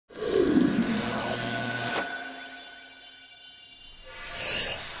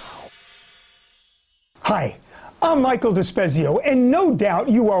Hi, I'm Michael DiSpezio, and no doubt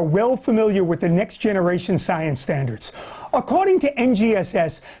you are well familiar with the next generation science standards. According to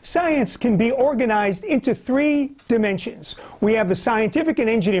NGSS, science can be organized into 3 dimensions. We have the scientific and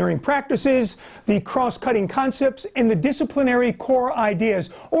engineering practices, the cross-cutting concepts, and the disciplinary core ideas,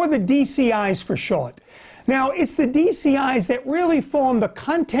 or the DCIs for short. Now, it's the DCIs that really form the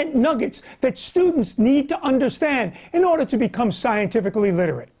content nuggets that students need to understand in order to become scientifically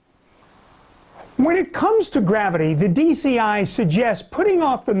literate. When it comes to gravity, the DCI suggests putting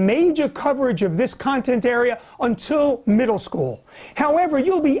off the major coverage of this content area until middle school. However,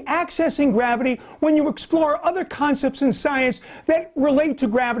 you'll be accessing gravity when you explore other concepts in science that relate to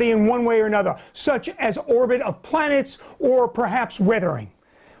gravity in one way or another, such as orbit of planets or perhaps weathering.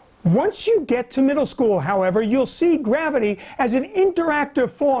 Once you get to middle school, however, you'll see gravity as an interactive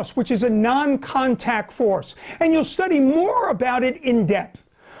force, which is a non-contact force, and you'll study more about it in depth.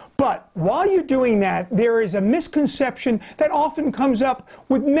 But while you're doing that, there is a misconception that often comes up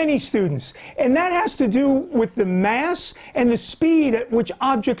with many students, and that has to do with the mass and the speed at which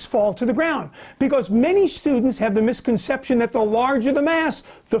objects fall to the ground. Because many students have the misconception that the larger the mass,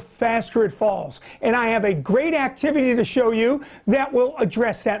 the faster it falls. And I have a great activity to show you that will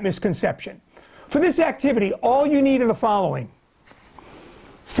address that misconception. For this activity, all you need are the following: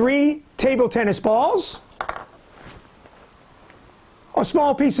 3 table tennis balls, a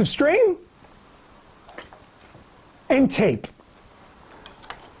small piece of string, and tape.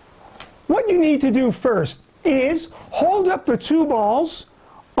 What you need to do first is hold up the 2 balls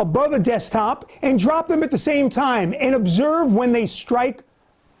above a desktop and drop them at the same time, and observe when they strike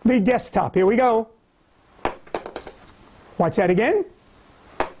the desktop. Here we go. Watch that again.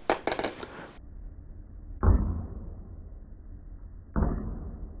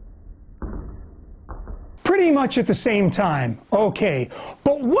 Pretty much at the same time. Okay,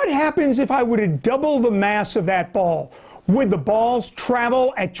 but what happens if I were to double the mass of that ball? Would the balls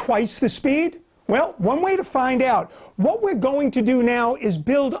travel at twice the speed? Well, one way to find out. What we're going to do now is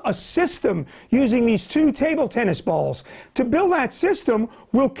build a system using these 2 table tennis balls. To build that system,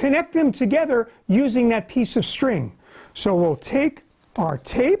 we'll connect them together using that piece of string. So we'll take our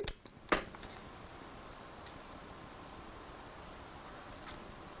tape,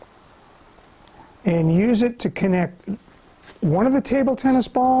 and use it to connect one of the table tennis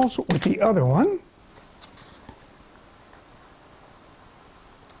balls with the other one.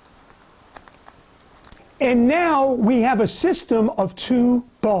 And now we have a system of 2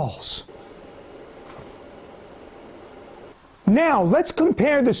 balls. Now let's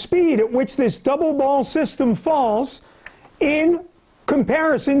compare the speed at which this double ball system falls in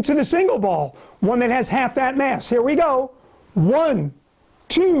comparison to the single ball, one that has half that mass. Here we go. 1,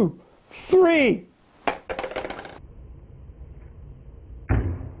 2, 3.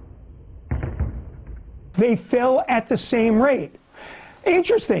 They fell at the same rate.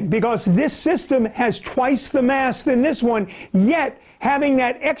 Interesting, because this system has twice the mass than this one, yet having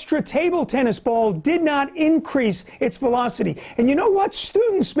that extra table tennis ball did not increase its velocity. And you know what?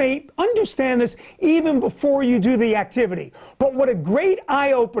 Students may understand this even before you do the activity. But what a great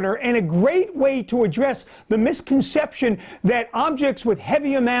eye-opener and a great way to address the misconception that objects with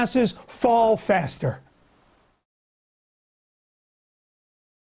heavier masses fall faster.